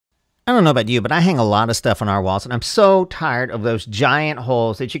I don't know about you, but I hang a lot of stuff on our walls, and I'm so tired of those giant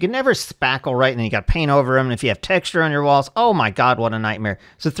holes that you can never spackle right, and then you got paint over them, and if you have texture on your walls, oh my God, what a nightmare.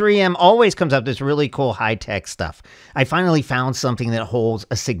 So 3M always comes up with this really cool high-tech stuff. I finally found something that holds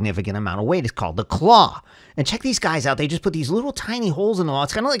a significant amount of weight. It's called the Claw. And check these guys out. They just put these little tiny holes in the wall.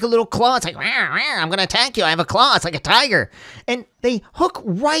 It's kind of like a little claw. It's like, I'm going to attack you. I have a claw. It's like a tiger. And they hook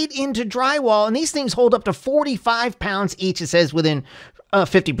right into drywall, and these things hold up to 45 pounds each. It says within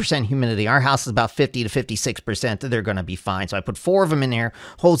 50% humidity. Our house is about 50 to 56%. They're going to be fine. So I put 4 of them in there,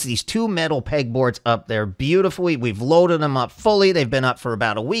 holds these 2 metal pegboards up there beautifully. We've loaded them up fully. They've been up for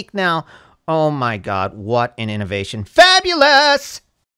about a week now. Oh my God, what an innovation. Fabulous!